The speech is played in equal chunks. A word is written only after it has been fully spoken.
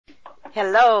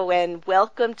Hello and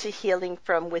welcome to Healing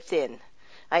from Within.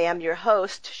 I am your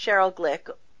host, Cheryl Glick,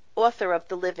 author of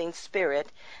The Living Spirit,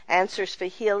 Answers for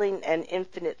Healing and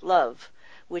Infinite Love,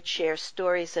 which shares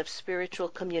stories of spiritual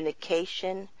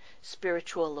communication,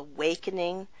 spiritual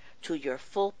awakening to your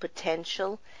full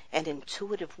potential and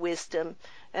intuitive wisdom,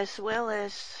 as well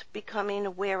as becoming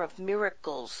aware of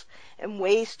miracles and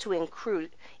ways to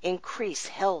increase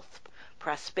health,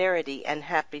 prosperity, and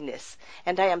happiness.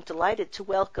 And I am delighted to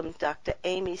welcome Dr.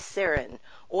 Amy Serin,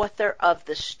 author of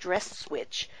The Stress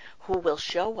Switch, who will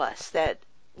show us that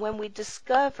when we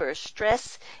discover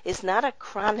stress is not a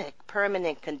chronic,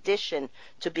 permanent condition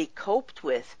to be coped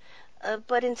with,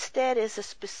 but instead is a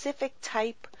specific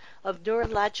type of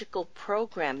neurological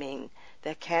programming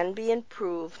that can be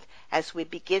improved as we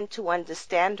begin to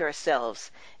understand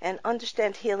ourselves and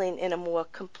understand healing in a more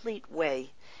complete way.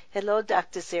 Hello,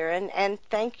 Dr. Serin, and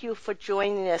thank you for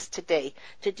joining us today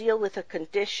to deal with a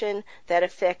condition that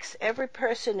affects every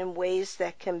person in ways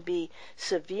that can be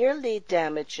severely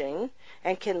damaging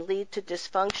and can lead to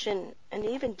dysfunction and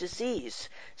even disease.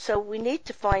 So we need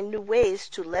to find new ways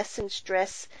to lessen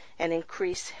stress and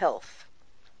increase health.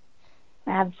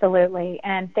 Absolutely,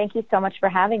 and thank you so much for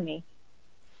having me.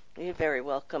 You're very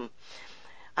welcome.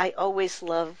 I always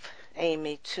love,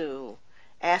 Amy, to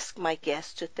ask my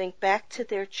guests to think back to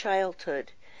their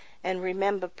childhood and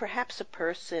remember perhaps a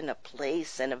person, a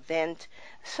place, an event,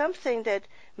 something that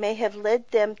may have led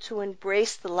them to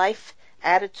embrace the life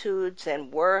attitudes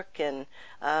and work and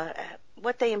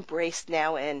what they embrace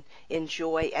now and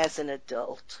enjoy as an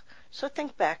adult. So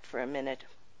think back for a minute.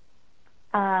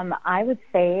 I would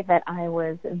say that I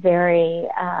was very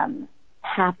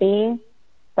happy,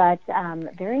 but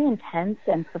very intense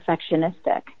and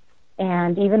perfectionistic.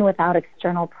 And even without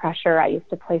external pressure, I used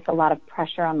to place a lot of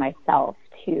pressure on myself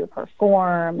to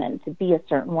perform and to be a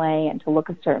certain way and to look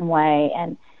a certain way.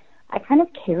 And I kind of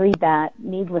carried that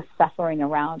needless suffering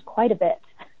around quite a bit,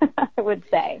 I would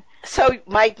say. So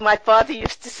my father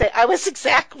used to say, I was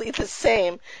exactly the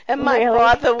same. And my Really?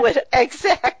 father would,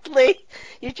 exactly,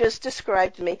 you just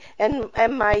described me. And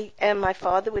my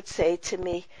father would say to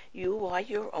me, you are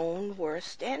your own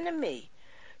worst enemy.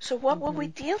 So what were we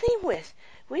dealing with?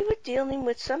 We were dealing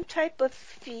with some type of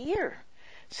fear,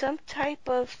 some type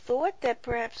of thought that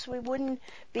perhaps we wouldn't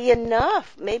be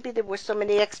enough. Maybe there were so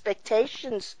many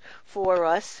expectations for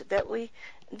us that we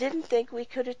didn't think we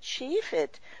could achieve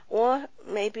it. Or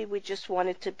maybe we just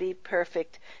wanted to be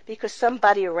perfect because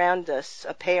somebody around us,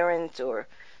 a parent or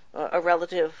a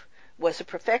relative, was a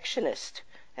perfectionist.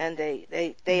 And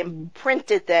they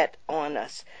imprinted that on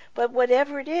us. But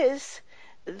whatever it is,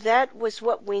 that was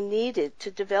what we needed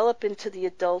to develop into the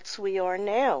adults we are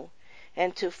now,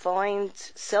 and to find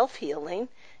self-healing,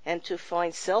 and to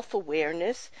find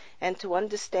self-awareness, and to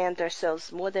understand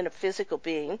ourselves more than a physical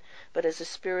being, but as a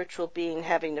spiritual being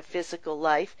having a physical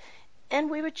life. And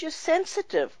we were just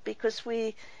sensitive because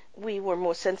we were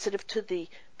more sensitive to the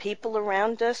people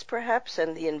around us, perhaps,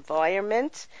 and the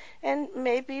environment, and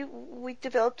maybe we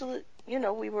developed,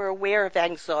 we were aware of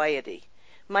anxiety.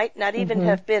 Might not even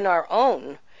have been our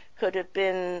own, could have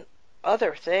been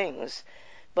other things,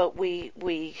 but we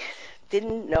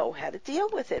didn't know how to deal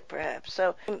with it, perhaps.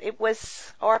 So it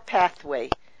was our pathway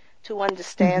to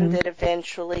understand it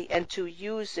eventually and to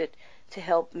use it to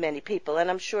help many people. And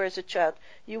I'm sure as a child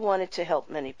you wanted to help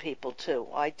many people too.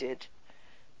 I did.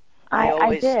 I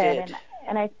always did.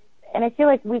 And I feel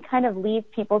like we kind of leave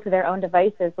people to their own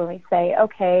devices when we say,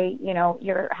 okay,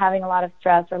 you're having a lot of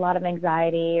stress or a lot of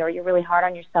anxiety or you're really hard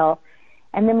on yourself.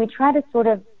 And then we try to sort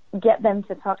of get them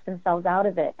to talk themselves out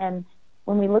of it. And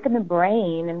when we look in the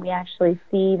brain and we actually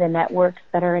see the networks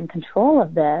that are in control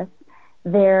of this,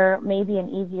 there may be an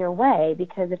easier way,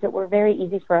 because if it were very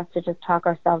easy for us to just talk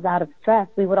ourselves out of stress,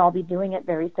 we would all be doing it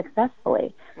very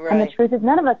successfully. Right. And the truth is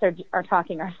none of us are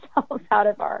talking ourselves out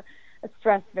of our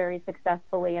stress very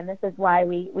successfully, and this is why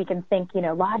we can think,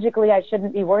 logically I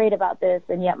shouldn't be worried about this,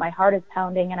 and yet my heart is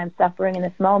pounding and I'm suffering in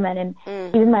this moment,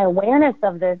 and even my awareness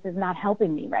of this is not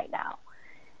helping me right now.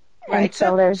 Right.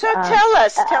 So tell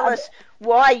us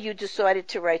why you decided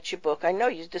to write your book. I know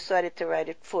you decided to write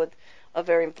it for a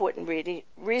very important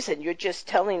reason. You're just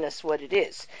telling us what it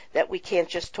is, that we can't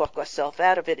just talk ourselves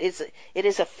out of it. It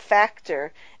is a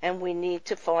factor, and we need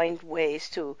to find ways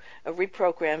to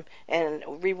reprogram and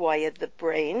rewire the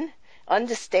brain,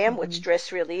 understand what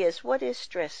stress really is. What is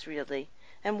stress really?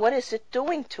 And what is it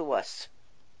doing to us?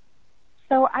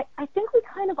 So I think we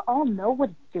kind of all know what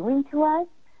it's doing to us.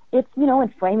 It's,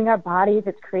 inflaming our bodies.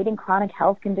 It's creating chronic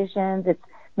health conditions. It's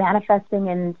manifesting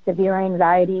in severe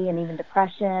anxiety and even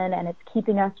depression, and it's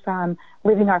keeping us from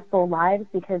living our full lives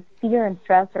because fear and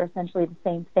stress are essentially the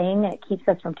same thing, and it keeps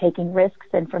us from taking risks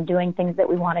and from doing things that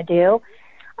we want to do.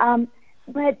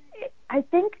 But I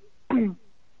think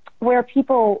where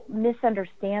people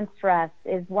misunderstand stress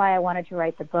is why I wanted to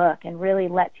write the book and really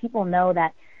let people know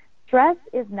that stress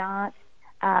is not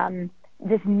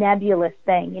this nebulous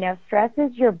thing. You know, stress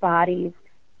is your body's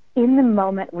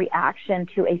in-the-moment reaction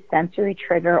to a sensory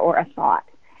trigger or a thought.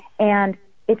 And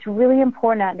it's really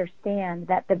important to understand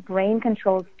that the brain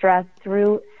controls stress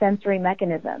through sensory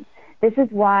mechanisms. This is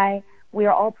why we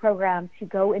are all programmed to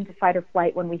go into fight or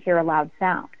flight when we hear a loud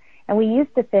sound. And we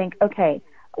used to think, okay,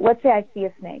 let's say I see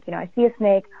a snake. You know, I see a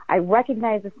snake, I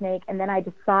recognize the snake, and then I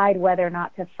decide whether or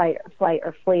not to fight or flight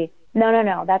or flee.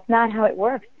 No, that's not how it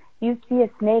works. You see a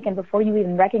snake, and before you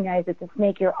even recognize it's a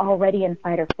snake, you're already in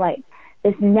fight or flight.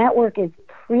 This network is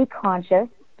pre-conscious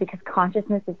because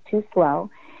consciousness is too slow,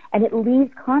 and it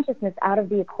leaves consciousness out of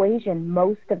the equation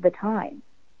most of the time.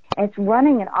 And it's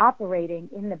running and operating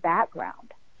in the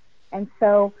background. And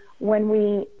so when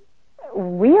we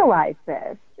realize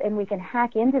this and we can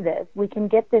hack into this, we can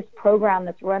get this program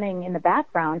that's running in the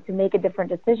background to make a different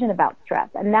decision about stress.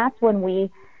 And that's when we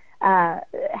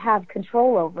have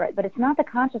control over it. But it's not the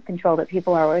conscious control that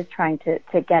people are always trying to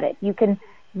get it. You can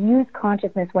use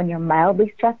consciousness when you're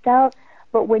mildly stressed out,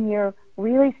 but when you're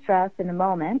really stressed in the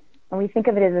moment, and we think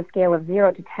of it as a scale of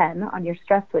 0 to 10 on your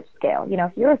stress switch scale. You know,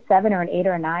 if you're a 7 or an 8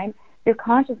 or a 9, your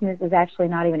consciousness is actually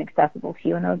not even accessible to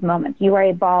you in those moments. You are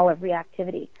a ball of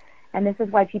reactivity. And this is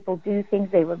why people do things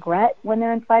they regret when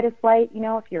they're in fight or flight. You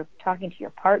know, if you're talking to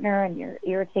your partner and you're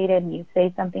irritated and you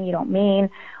say something you don't mean,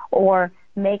 or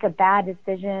make a bad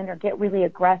decision or get really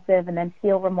aggressive and then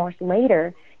feel remorse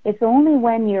later, it's only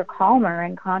when you're calmer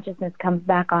and consciousness comes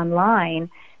back online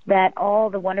that all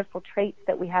the wonderful traits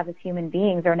that we have as human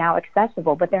beings are now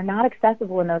accessible. But they're not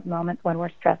accessible in those moments when we're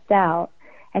stressed out,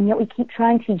 and yet we keep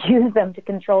trying to use them to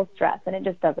control stress, and it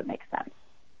just doesn't make sense.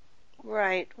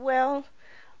 Right. Well,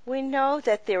 we know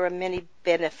that there are many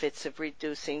benefits of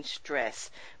reducing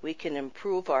stress. We can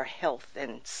improve our health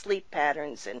and sleep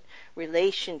patterns and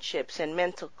relationships and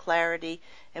mental clarity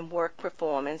and work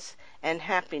performance and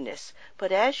happiness.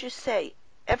 But as you say,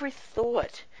 every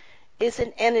thought is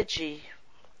an energy,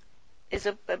 is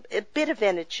a bit of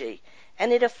energy,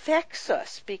 and it affects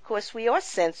us because we are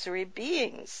sensory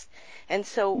beings. And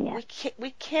so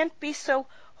we can't be so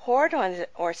hard on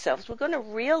ourselves. We're going to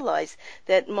realize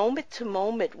that moment to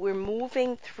moment we're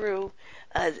moving through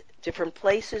different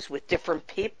places with different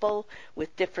people,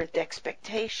 with different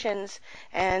expectations,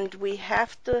 and we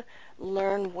have to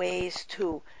learn ways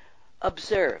to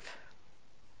observe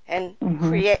and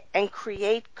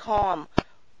create calm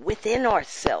within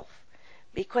ourselves,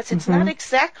 because it's not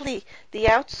exactly the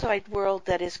outside world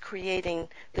that is creating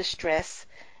the stress.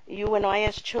 You and I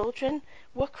as children,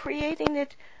 we're creating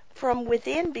it from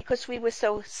within because we were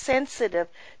so sensitive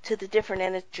to the different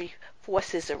energy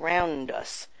forces around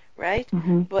us, right?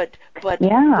 But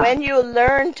when you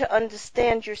learn to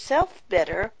understand yourself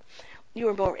better,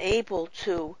 you're more able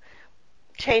to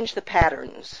change the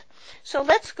patterns. So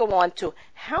let's go on to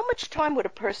how much time would a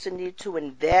person need to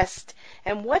invest,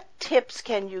 and what tips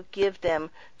can you give them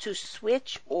to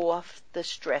switch off the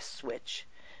stress switch?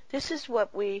 This is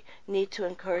what we need to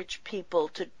encourage people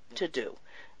to do,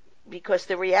 because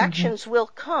the reactions will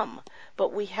come,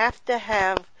 but we have to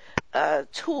have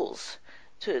tools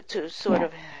to sort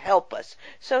of help us.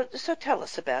 So tell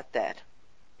us about that.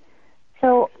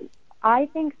 So I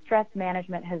think stress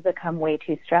management has become way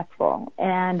too stressful,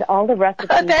 and all the recipes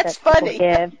that's that funny. people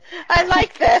give. I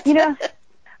like that. You know,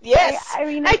 yes,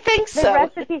 I think the so.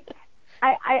 Recipe,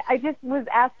 I just was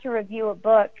asked to review a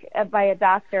book by a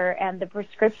doctor, and the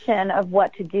prescription of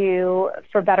what to do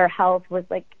for better health was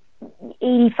like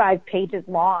 85 pages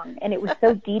long, and it was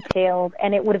so detailed,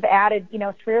 and it would have added,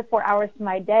 3 or 4 hours to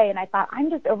my day. And I thought,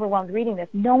 I'm just overwhelmed reading this.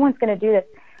 No one's going to do this.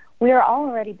 We are all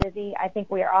already busy. I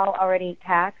think we are all already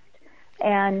taxed.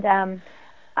 And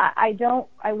I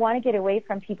want to get away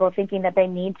from people thinking that they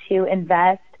need to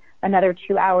invest another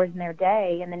 2 hours in their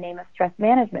day in the name of stress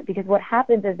management, because what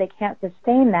happens is they can't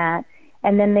sustain that,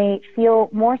 and then they feel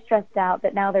more stressed out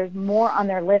that now there's more on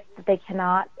their list that they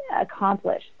cannot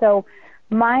accomplish. So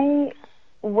my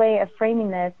way of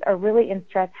framing this are really in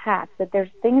stress hacks, that there's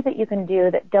things that you can do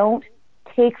that don't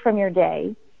take from your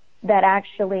day that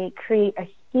actually create a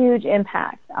huge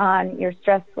impact on your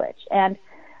stress switch. And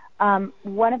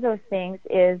one of those things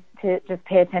is to just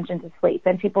pay attention to sleep.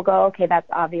 And people go, okay, that's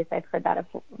obvious. I've heard that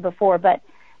before. But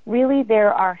really,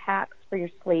 there are hacks for your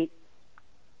sleep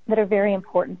that are very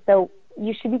important. So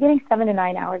you should be getting 7 to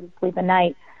 9 hours of sleep a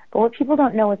night. But what people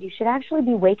don't know is you should actually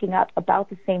be waking up about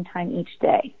the same time each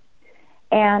day.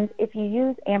 And if you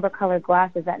use amber-colored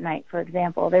glasses at night, for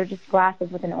example, they're just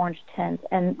glasses with an orange tint,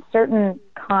 and certain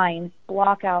kinds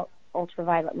block out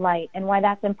ultraviolet light. And why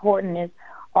that's important is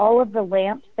all of the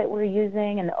lamps that we're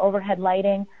using and the overhead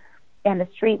lighting and the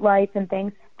street lights and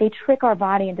things, they trick our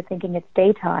body into thinking it's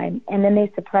daytime, and then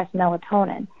they suppress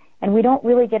melatonin. And we don't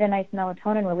really get a nice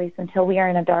melatonin release until we are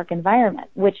in a dark environment,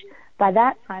 which by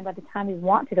the time we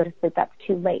want to go to sleep, that's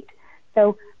too late.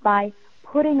 So by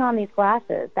putting on these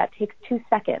glasses, that takes 2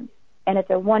 seconds, and it's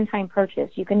a one-time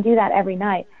purchase. You can do that every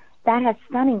night. That has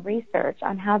stunning research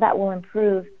on how that will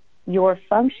improve your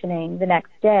functioning the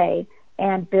next day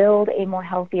and build a more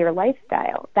healthier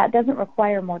lifestyle. That doesn't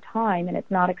require more time, and it's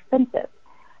not expensive.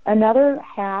 Another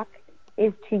hack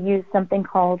is to use something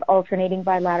called alternating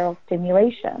bilateral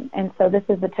stimulation. And so this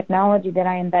is the technology that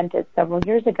I invented several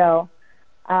years ago.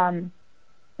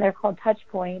 They're called touch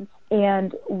points.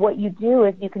 And what you do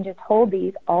is you can just hold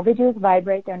these. All they do is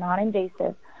vibrate. They're not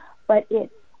invasive. But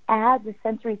it adds a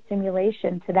sensory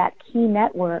stimulation to that key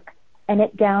network, and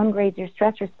it downgrades your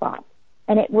stress response.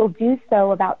 And it will do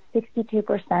so about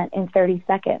 62% in 30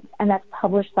 seconds. And that's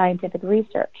published scientific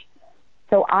research.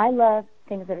 So I love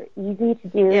things that are easy to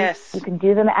do. Yes. You can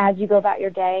do them as you go about your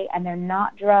day, and they're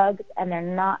not drugs, and they're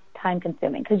not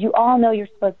time-consuming. Because you all know you're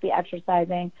supposed to be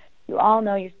exercising. You all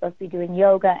know you're supposed to be doing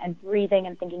yoga and breathing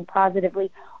and thinking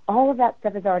positively. All of that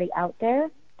stuff is already out there.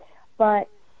 But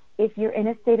if you're in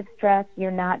a state of stress,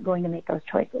 you're not going to make those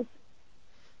choices.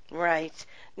 Right.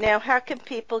 Now, how can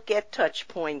people get touch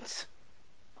points?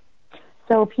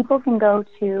 So people can go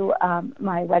to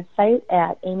my website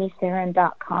at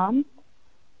amysarin.com,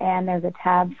 and there's a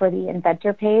tab for the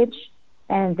inventor page,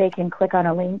 and they can click on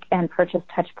a link and purchase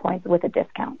touch points with a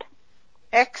discount.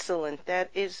 Excellent. That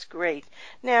is great.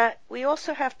 Now, we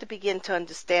also have to begin to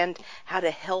understand how to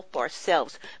help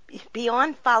ourselves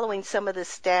beyond following some of the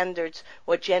standards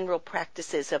or general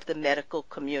practices of the medical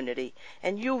community.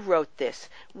 And you wrote this.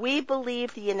 We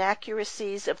believe the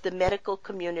inaccuracies of the medical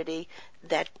community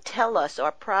that tell us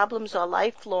our problems are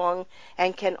lifelong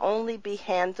and can only be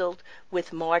handled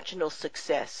with marginal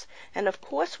success. And of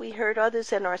course, we hurt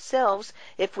others and ourselves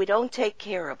if we don't take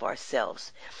care of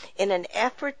ourselves. In an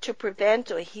effort to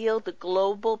prevent or heal the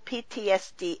global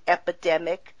PTSD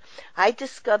epidemic, I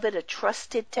discovered a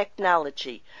trusted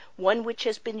technology, one which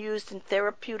has been used in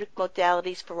therapeutic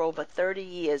modalities for over 30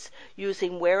 years,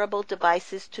 using wearable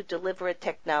devices to deliver a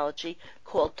technology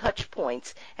called touch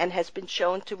points, and has been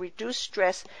shown to reduce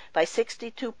stress by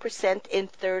 62% in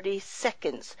 30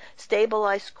 seconds,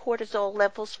 stabilize cortisol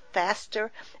levels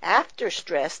faster after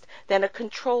stress than a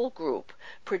control group,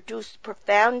 produce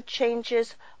profound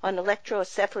changes on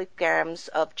electroencephalograms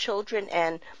of children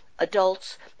and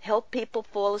adults, help people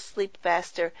fall asleep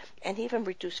faster, and even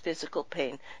reduce physical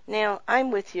pain. Now,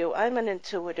 I'm with you. I'm an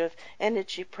intuitive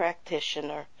energy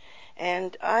practitioner,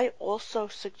 and I also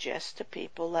suggest to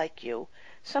people like you,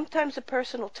 sometimes a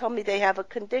person will tell me they have a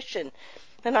condition,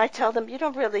 and I tell them, you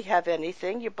don't really have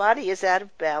anything. Your body is out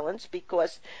of balance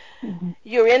because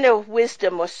your inner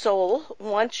wisdom or soul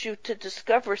wants you to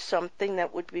discover something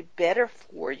that would be better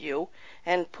for you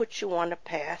and put you on a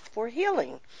path for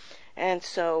healing. And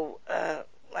so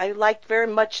I liked very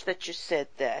much that you said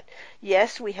that.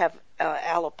 Yes, we have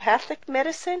allopathic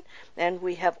medicine, and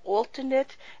we have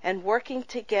alternate, and working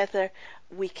together,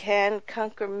 we can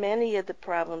conquer many of the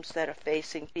problems that are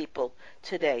facing people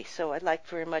today. So I like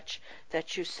very much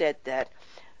that you said that.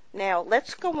 Now,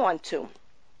 let's go on to,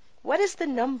 what is the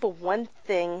number one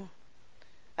thing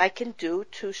I can do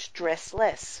to stress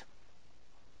less?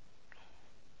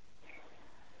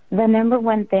 The number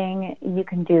one thing you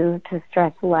can do to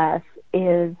stress less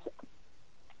is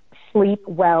sleep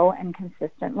well and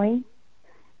consistently,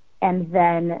 and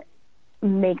then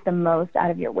make the most out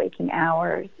of your waking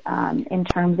hours in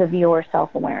terms of your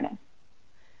self-awareness.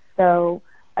 So,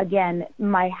 again,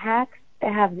 my hacks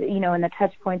have, and the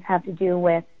touch points have to do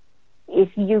with,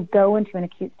 if you go into an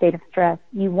acute state of stress,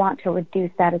 you want to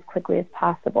reduce that as quickly as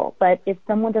possible. But if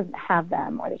someone doesn't have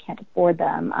them, or they can't afford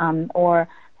them, or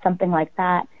something like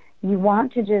that, you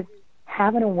want to just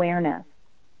have an awareness,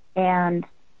 and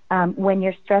when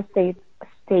your stress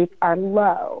states are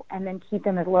low, and then keep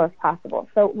them as low as possible.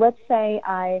 So let's say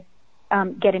I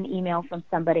get an email from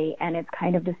somebody and it's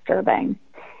kind of disturbing.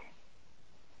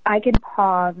 I can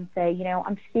pause and say,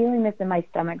 I'm feeling this in my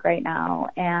stomach right now,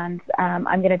 and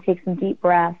I'm going to take some deep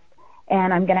breaths,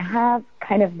 and I'm going to have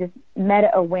kind of this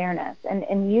meta-awareness.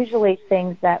 And usually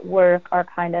things that work are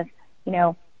kind of,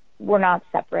 we're not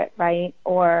separate, right?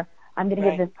 Or I'm going to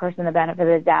give this person the benefit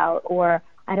of the doubt, or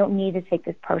I don't need to take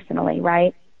this personally,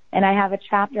 right? And I have a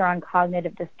chapter on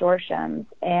cognitive distortions.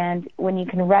 And when you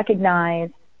can recognize,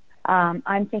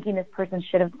 I'm thinking this person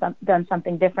should have done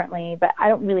something differently, but I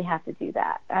don't really have to do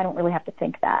that. I don't really have to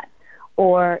think that.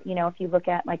 Or, if you look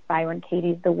at like Byron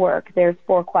Katie's The Work, there's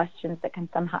 4 questions that can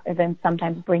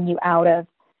sometimes bring you out of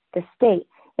the state.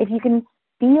 If you can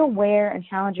be aware and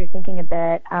challenge your thinking a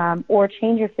bit, or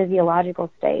change your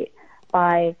physiological state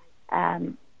by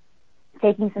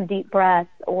taking some deep breaths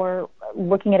or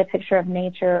looking at a picture of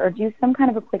nature or do some kind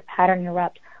of a quick pattern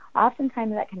interrupt,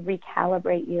 oftentimes that can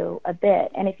recalibrate you a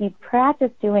bit. And if you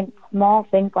practice doing small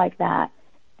things like that,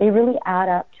 they really add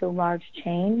up to a large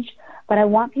change. But I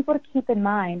want people to keep in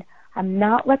mind, I'm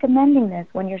not recommending this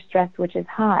when your stress switch is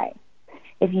high.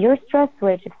 If your stress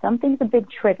switch, if something's a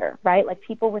big trigger, right, like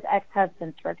people with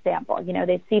ex-husbands, for example,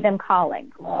 they see them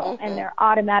calling and they're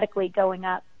automatically going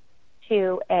up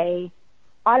to an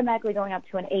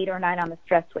 8 or 9 on the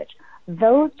stress switch.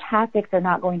 Those tactics are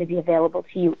not going to be available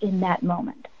to you in that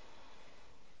moment.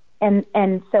 And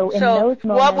so in those moments,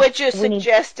 what would you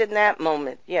suggest in that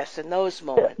moment? Yes, in those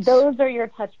moments. Those are your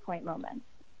touch point moments.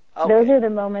 Okay. Those are the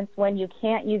moments when you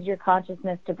can't use your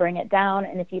consciousness to bring it down,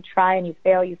 and if you try and you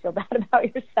fail, you feel bad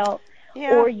about yourself.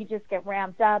 Yeah. Or you just get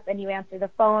ramped up and you answer the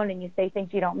phone and you say things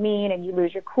you don't mean and you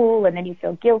lose your cool and then you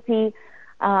feel guilty.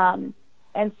 And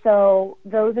so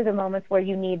those are the moments where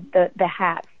you need the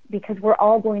hacks, because we're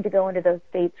all going to go into those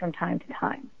states from time to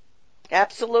time.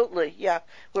 Absolutely, yeah.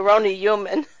 We're only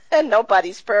human and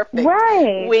nobody's perfect.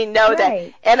 Right. We know right.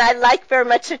 that. And I like very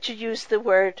much that you use the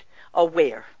word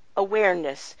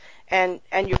awareness, and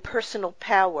your personal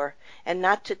power, and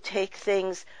not to take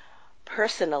things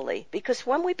personally. Because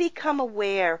when we become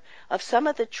aware of some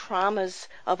of the traumas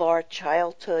of our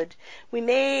childhood, we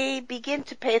may begin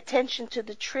to pay attention to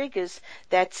the triggers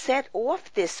that set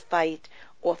off this fight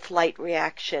or flight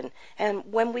reaction.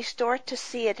 And when we start to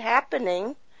see it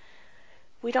happening,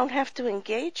 we don't have to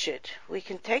engage it. We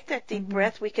can take that deep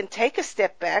breath. We can take a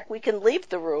step back. We can leave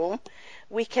the room.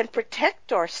 We can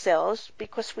protect ourselves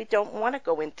because we don't want to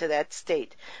go into that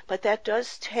state. But that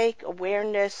does take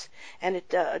awareness, and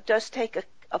it does take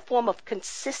a form of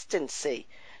consistency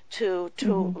to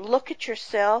look at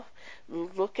yourself,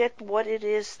 look at what it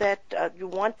is that you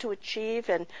want to achieve,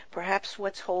 and perhaps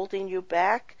what's holding you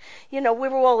back.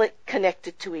 We're all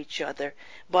connected to each other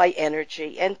by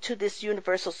energy, and to this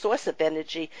universal source of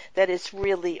energy that is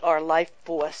really our life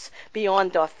force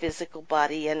beyond our physical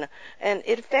body, and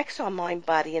it affects our mind,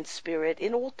 body, and spirit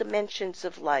in all dimensions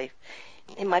of life.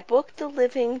 In my book, The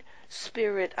Living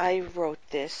Spirit, I wrote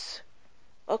this.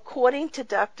 According to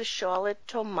Dr. Charlotte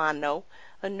Tomano,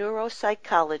 a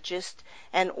neuropsychologist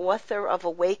and author of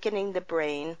Awakening the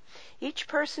Brain, each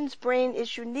person's brain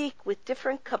is unique with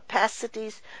different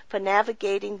capacities for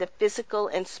navigating the physical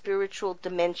and spiritual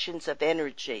dimensions of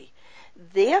energy.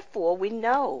 Therefore, we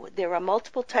know there are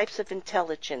multiple types of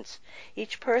intelligence.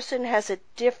 Each person has a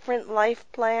different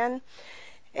life plan,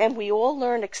 and we all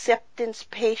learn acceptance,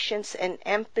 patience, and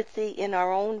empathy in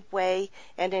our own way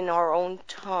and in our own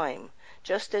time.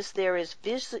 Just as there is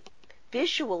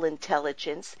visual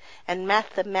intelligence and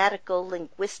mathematical,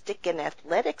 linguistic, and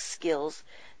athletic skills,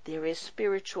 there is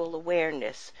spiritual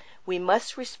awareness. We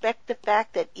must respect the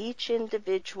fact that each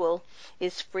individual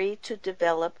is free to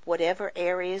develop whatever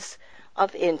areas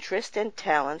of interest and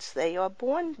talents they are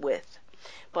born with.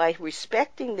 By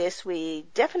respecting this, we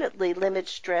definitely limit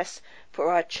stress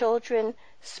for our children,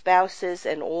 spouses,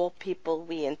 and all people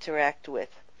we interact with.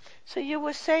 So you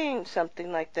were saying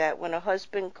something like that when a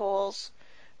husband calls,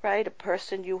 right? A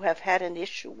person you have had an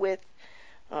issue with,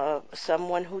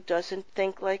 someone who doesn't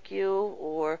think like you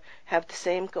or have the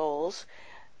same goals.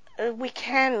 We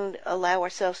can allow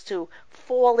ourselves to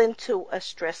fall into a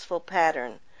stressful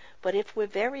pattern. But if we're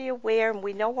very aware and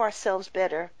we know ourselves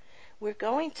better, we're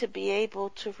going to be able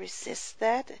to resist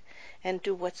that and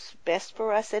do what's best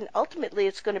for us. And ultimately,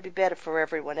 it's going to be better for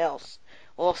everyone else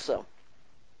also.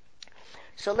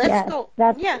 So let's go.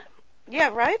 Yeah,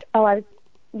 right?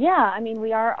 I mean,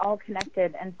 we are all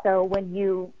connected. And so when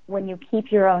you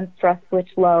keep your own stress switch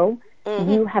low,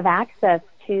 you have access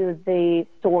to the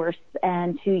source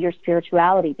and to your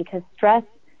spirituality, because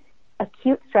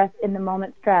acute stress in the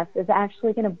moment stress is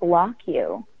actually going to block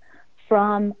you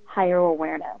from higher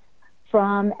awareness,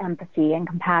 from empathy and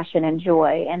compassion and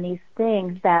joy and these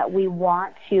things that we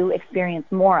want to experience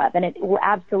more of. And it will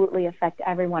absolutely affect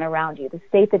everyone around you. The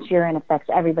state that you're in affects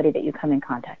everybody that you come in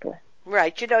contact with.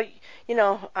 Right. You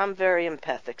know, I'm very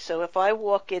empathic. So if I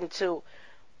walk into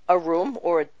a room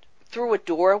or through a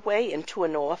doorway into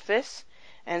an office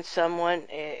and someone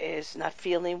is not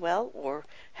feeling well or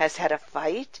has had a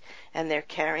fight and they're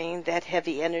carrying that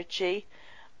heavy energy,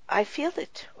 I feel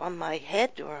it on my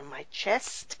head or on my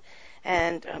chest,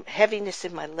 and heaviness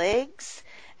in my legs.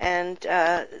 And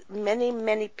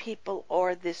many people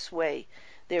are this way.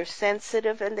 They're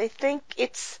sensitive, and they think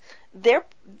it's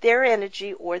their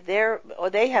energy, or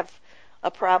they have a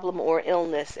problem or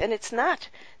illness, and it's not.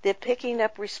 They're picking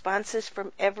up responses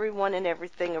from everyone and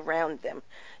everything around them.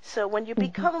 So when you Mm-hmm.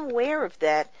 become aware of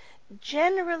that,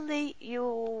 generally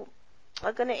you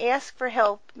are going to ask for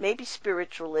help, maybe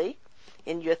spiritually,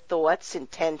 in your thoughts,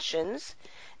 intentions,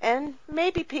 and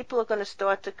maybe people are going to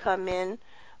start to come in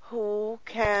who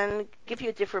can give you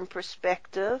a different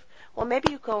perspective, or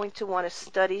maybe you're going to want to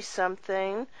study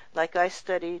something, like I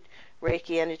studied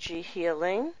Reiki energy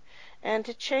healing, and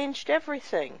it changed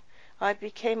everything. I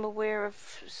became aware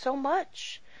of so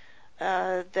much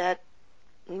that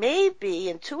maybe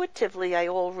intuitively I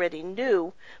already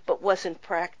knew, but wasn't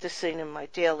practicing in my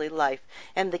daily life.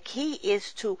 And the key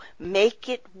is to make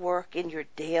it work in your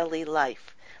daily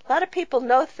life. A lot of people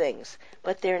know things,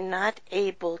 but they're not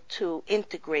able to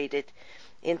integrate it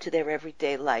into their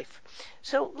everyday life.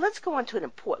 So let's go on to an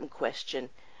important question.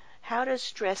 How does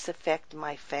stress affect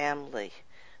my family?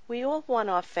 We all want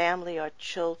our family, our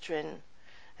children,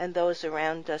 and those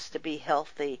around us to be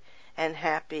healthy and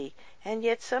happy, and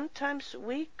yet sometimes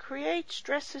we create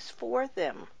stresses for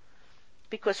them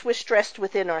because we're stressed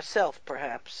within ourselves,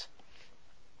 perhaps.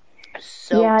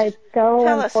 So Yeah, it's so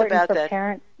tell us important about for that.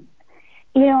 parents.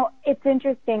 You know, it's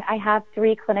interesting. I have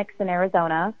 3 clinics in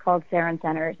Arizona called Sarin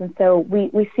Centers, and so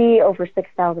we see over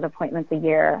 6,000 appointments a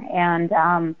year.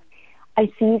 And I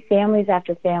see families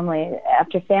after family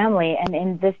after family, and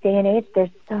in this day and age, there's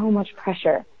so much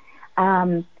pressure.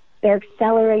 They're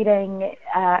accelerating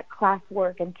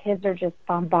classwork, and kids are just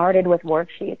bombarded with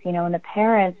worksheets, you know, and the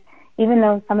parents, even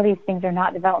though some of these things are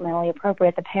not developmentally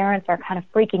appropriate, the parents are kind of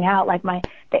freaking out, like my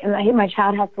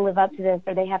child has to live up to this,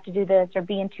 or they have to do this, or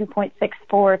be in 2.6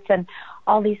 sports, and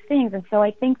all these things. And so I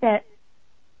think that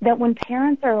when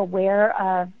parents are aware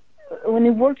of, when they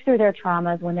work through their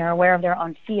traumas, when they're aware of their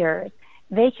own fears,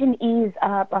 they can ease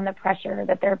up on the pressure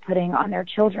that they're putting on their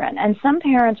children. And some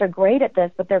parents are great at this,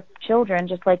 but their children,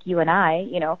 just like you and I,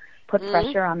 you know, put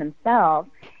pressure on themselves.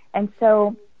 And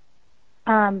so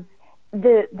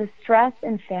the stress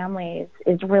in families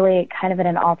is really kind of at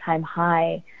an all-time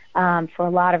high for a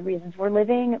lot of reasons. We're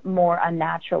living more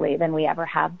unnaturally than we ever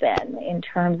have been in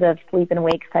terms of sleep and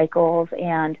wake cycles,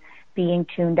 and being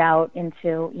tuned out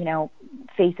into, you know,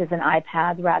 faces and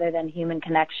iPads rather than human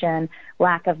connection,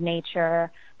 lack of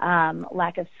nature,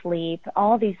 lack of sleep,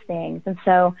 all these things. And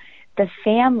so the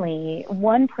family,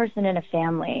 one person in a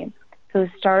family who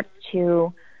starts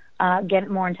to get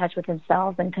more in touch with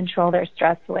themselves and control their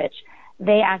stress switch,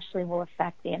 they actually will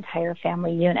affect the entire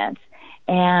family unit.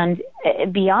 And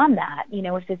beyond that, you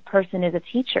know, if this person is a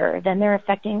teacher, then they're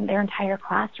affecting their entire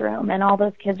classroom, and all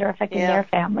those kids are affecting their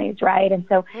families, right? And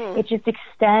so it just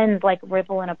extends like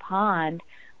ripple in a pond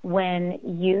when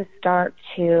you start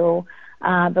to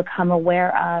become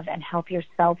aware of and help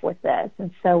yourself with this.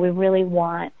 And so we really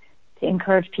want to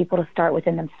encourage people to start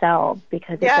within themselves,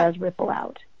 because it does ripple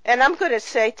out. And I'm going to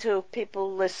say to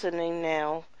people listening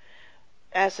now,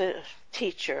 as a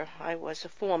teacher, I was a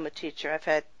former teacher. I've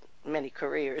had many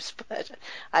careers, but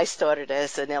I started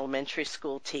as an elementary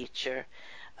school teacher.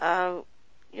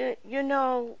 You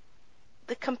know,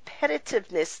 the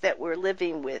competitiveness that we're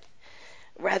living with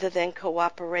rather than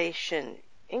cooperation.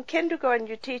 In kindergarten,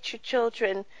 you teach your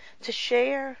children to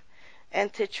share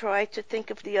and to try to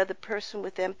think of the other person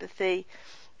with empathy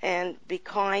and be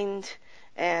kind,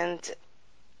 and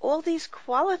all these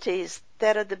qualities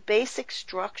that are the basic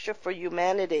structure for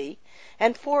humanity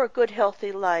and for a good,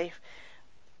 healthy life,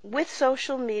 with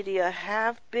social media,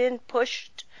 have been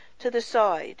pushed to the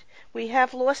side. We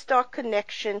have lost our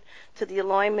connection to the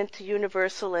alignment to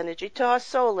universal energy, to our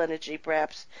soul energy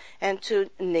perhaps, and to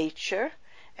nature,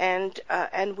 and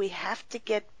we have to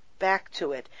get back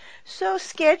to it. So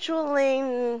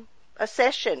scheduling a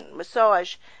session,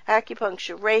 massage,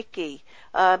 acupuncture, Reiki,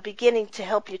 beginning to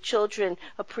help your children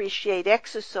appreciate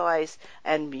exercise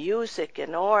and music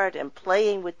and art and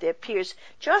playing with their peers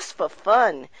just for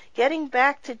fun, getting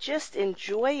back to just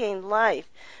enjoying life,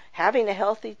 having a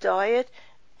healthy diet,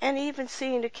 and even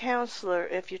seeing a counselor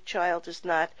if your child is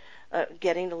not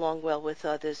getting along well with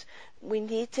others. We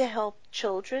need to help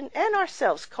children and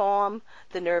ourselves calm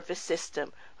the nervous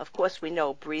system. Of course, we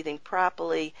know breathing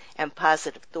properly and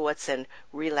positive thoughts and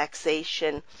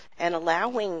relaxation, and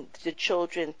allowing the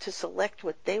children to select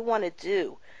what they want to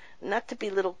do, not to be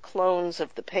little clones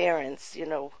of the parents, you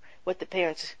know, what the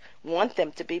parents want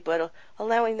them to be, but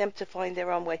allowing them to find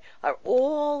their own way, are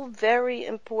all very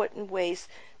important ways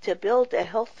to build a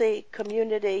healthy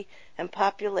community and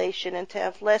population and to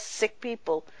have less sick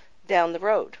people down the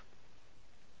road.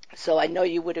 So I know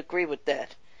you would agree with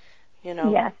that. You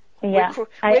know, Yes. Yeah.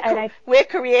 we're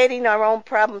creating our own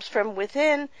problems from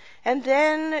within, and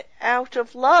then out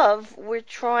of love, we're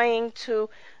trying to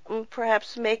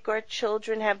perhaps make our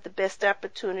children have the best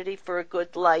opportunity for a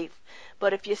good life.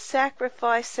 But if you're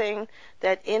sacrificing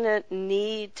that inner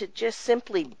need to just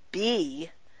simply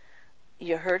be,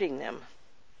 you're hurting them.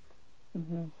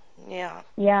 Mm-hmm. Yeah.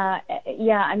 Yeah.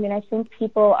 I mean, I think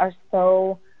people are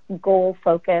so goal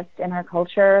focused in our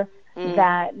culture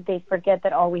that they forget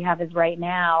that all we have is right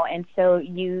now. And so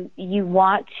you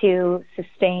want to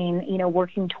sustain,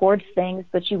 working towards things,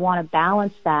 but you want to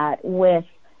balance that with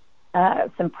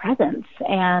some presence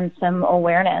and some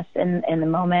awareness in the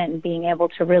moment and being able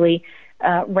to really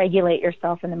regulate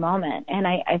yourself in the moment. And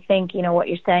I think, what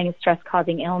you're saying is stress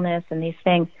causing illness and these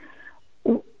things.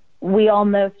 We all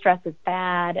know stress is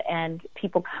bad, and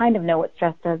people kind of know what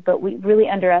stress does, but we really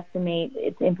underestimate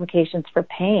its implications for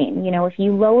pain. If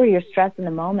you lower your stress in the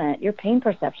moment, your pain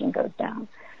perception goes down.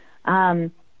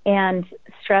 And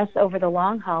stress over the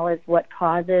long haul is what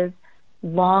causes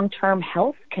long-term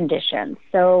health conditions.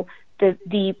 So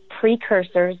the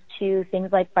precursors to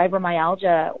things like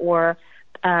fibromyalgia or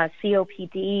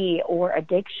COPD or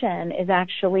addiction is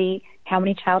actually how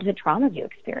many childhood traumas you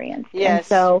experienced. Yes. And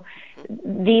so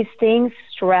these things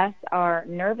stress our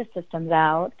nervous systems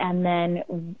out, and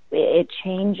then it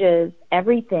changes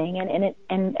everything.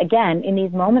 And again, in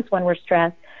these moments when we're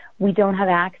stressed, we don't have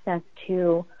access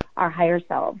to our higher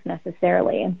selves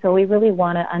necessarily. And so we really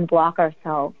want to unblock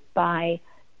ourselves by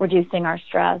reducing our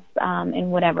stress in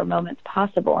whatever moments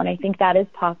possible. And I think that is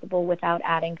possible without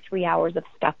adding 3 hours of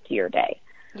stuff to your day.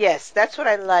 Yes, that's what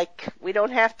I like. We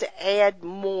don't have to add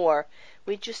more.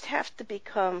 We just have to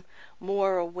become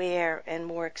more aware and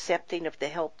more accepting of the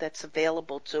help that's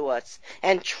available to us.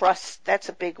 And trust, that's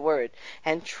a big word,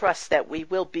 and trust that we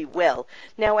will be well.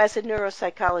 Now, as a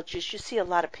neuropsychologist, you see a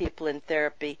lot of people in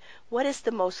therapy. What is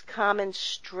the most common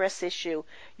stress issue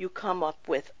you come up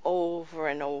with over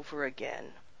and over again?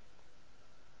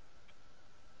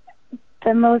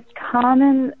 The most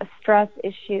common stress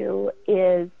issue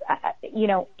is,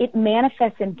 it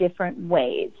manifests in different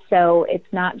ways. So it's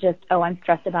not just, I'm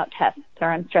stressed about tests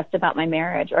or I'm stressed about my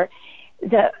marriage.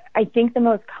 I think the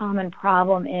most common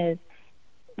problem is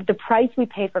the price we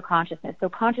pay for consciousness. So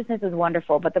consciousness is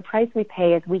wonderful, but the price we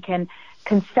pay is we can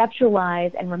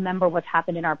conceptualize and remember what's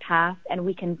happened in our past, and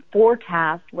we can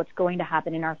forecast what's going to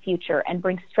happen in our future and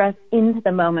bring stress into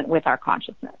the moment with our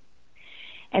consciousness.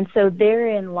 And so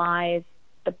therein lies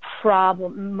the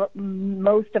problem.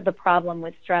 Most of the problem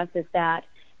with stress is that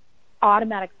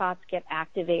automatic thoughts get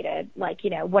activated, like,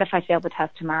 what if I fail the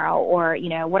test tomorrow? Or,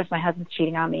 what if my husband's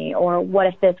cheating on me? Or what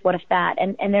if this, what if that?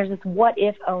 And there's this what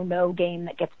if, oh no game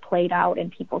that gets played out in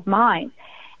people's minds.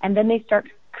 And then they start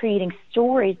creating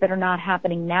stories that are not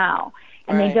happening now.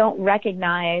 And Right. They don't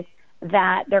recognize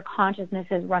that their consciousness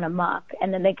has run amok,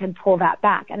 and then they can pull that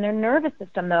back. And their nervous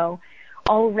system, though,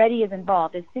 already is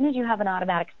involved. As soon as you have an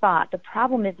automatic thought, the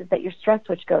problem is that your stress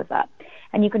switch goes up.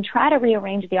 And you can try to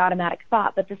rearrange the automatic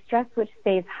thought, but the stress switch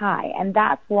stays high. And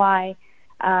that's why,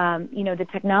 the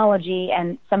technology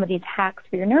and some of these hacks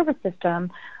for your nervous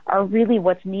system are really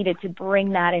what's needed to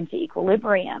bring that into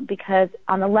equilibrium. Because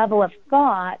on the level of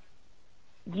thought,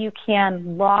 you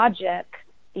can logic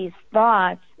these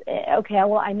thoughts. Okay,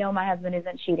 well, I know my husband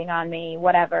isn't cheating on me,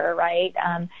 whatever, right?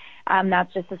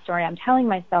 That's just a story I'm telling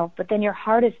myself. But then your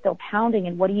heart is still pounding,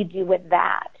 and what do you do with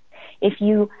that? If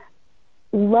you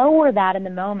lower that in the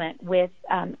moment with,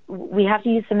 we have to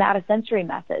use somatosensory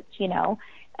methods,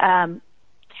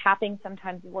 tapping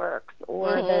sometimes works,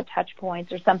 or the touch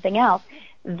points or something else,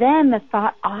 then the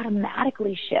thought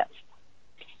automatically shifts.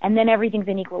 And then everything's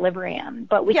in equilibrium.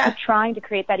 But we keep trying to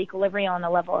create that equilibrium on the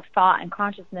level of thought and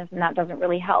consciousness, and that doesn't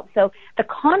really help. So the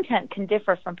content can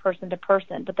differ from person to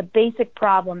person, but the basic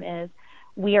problem is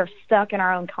we are stuck in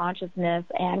our own consciousness,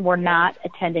 and we're not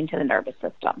attending to the nervous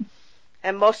system.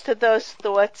 And most of those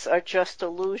thoughts are just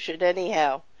illusion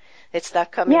anyhow. It's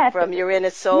not coming from your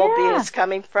inner soul, it's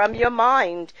coming from your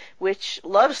mind, which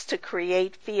loves to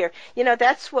create fear.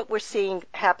 That's what we're seeing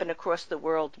happen across the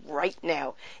world right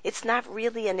now. It's not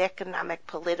really an economic,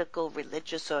 political,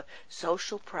 religious, or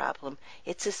social problem.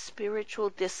 It's a spiritual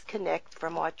disconnect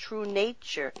from our true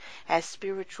nature as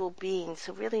spiritual beings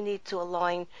who really need to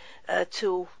align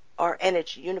to our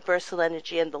energy, universal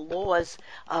energy, and the laws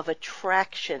of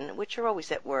attraction, which are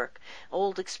always at work.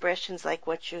 Old expressions like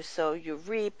what you sow, you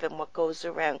reap, and what goes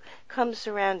around comes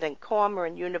around, and karma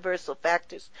and universal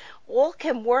factors all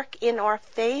can work in our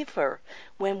favor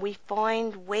when we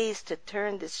find ways to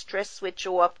turn this stress switch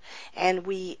off, and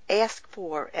we ask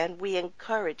for and we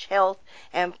encourage health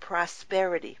and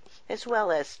prosperity, as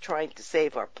well as trying to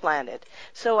save our planet.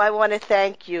 So I want to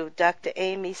thank you, Dr.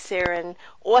 Amy Serin,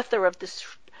 author of the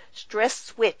Stress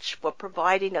Switch, for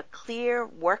providing a clear,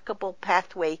 workable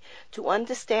pathway to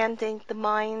understanding the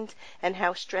mind and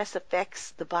how stress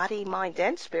affects the body, mind,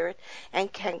 and spirit,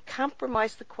 and can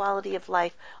compromise the quality of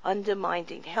life,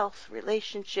 undermining health,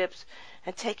 relationships,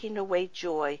 and taking away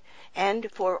joy, and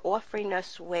for offering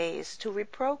us ways to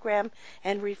reprogram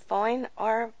and refine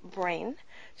our brain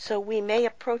so we may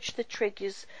approach the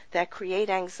triggers that create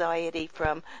anxiety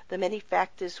from the many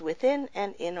factors within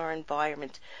and in our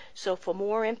environment. So for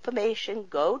more information,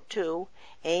 go to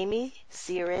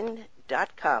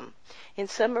amyserin.com. In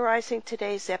summarizing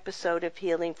today's episode of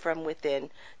Healing from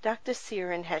Within, Dr.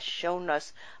 Serin has shown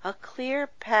us a clear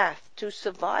path to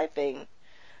surviving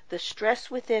the stress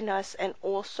within us, and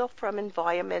also from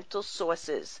environmental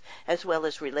sources, as well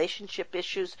as relationship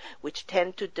issues which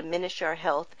tend to diminish our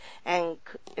health and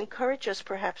encourage us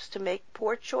perhaps to make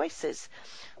poor choices.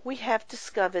 We have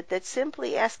discovered that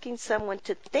simply asking someone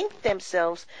to think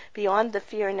themselves beyond the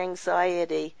fear and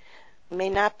anxiety may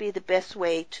not be the best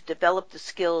way to develop the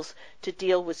skills to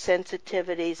deal with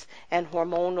sensitivities and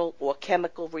hormonal or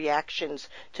chemical reactions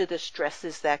to the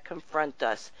stresses that confront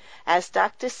us. As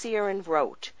Dr. Serin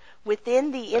wrote,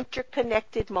 within the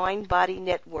interconnected mind-body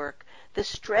network, the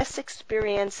stress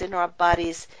experience in our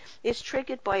bodies is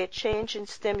triggered by a change in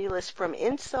stimulus from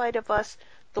inside of us,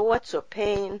 thoughts or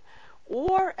pain,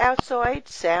 or outside,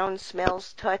 sound,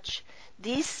 smells, touch.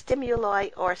 These stimuli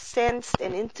are sensed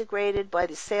and integrated by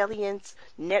the salience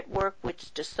network,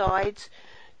 which decides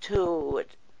to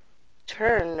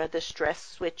turn the stress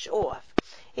switch off.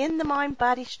 In the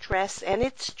mind-body, stress and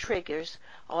its triggers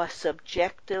are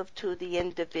subjective to the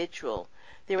individual.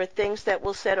 There are things that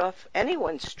will set off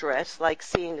anyone's stress, like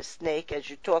seeing a snake, as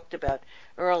you talked about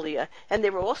earlier, and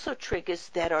there are also triggers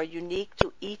that are unique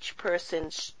to each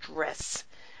person's stress.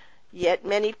 Yet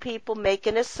many people make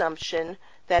an assumption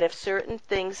that if certain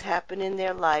things happen in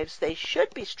their lives, they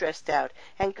should be stressed out,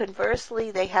 and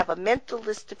conversely, they have a mental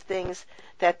list of things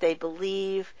that they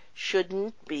believe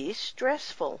shouldn't be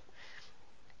stressful.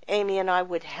 Amy and I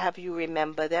would have you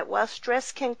remember that while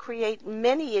stress can create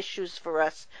many issues for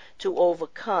us to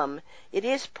overcome, it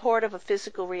is part of a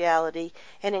physical reality,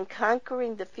 and in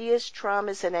conquering the fears,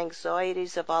 traumas, and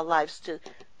anxieties of our lives to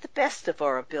the best of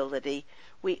our ability,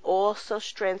 we also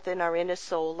strengthen our inner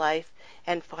soul life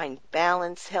and find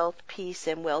balance, health, peace,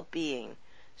 and well-being.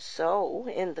 So,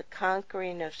 in the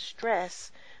conquering of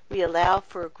stress, we allow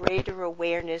for a greater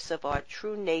awareness of our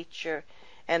true nature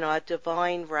and our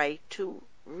divine right to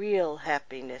real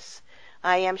happiness.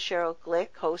 I am Cheryl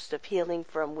Glick, host of Healing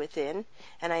from Within,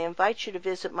 and I invite you to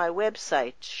visit my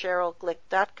website,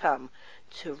 cherylglick.com,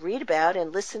 to read about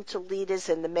and listen to leaders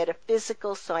in the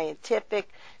metaphysical,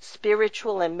 scientific,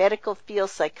 spiritual, and medical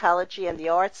fields, psychology, and the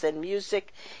arts and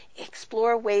music,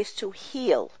 explore ways to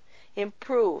heal,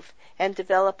 improve, and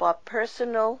develop our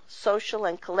personal, social,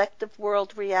 and collective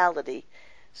world reality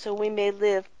so we may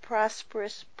live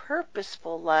prosperous,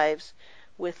 purposeful lives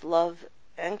with love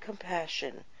and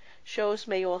compassion. Shows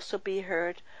may also be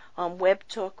heard on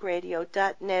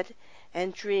webtalkradio.net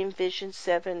and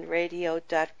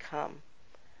dreamvision7radio.com.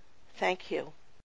 Thank you.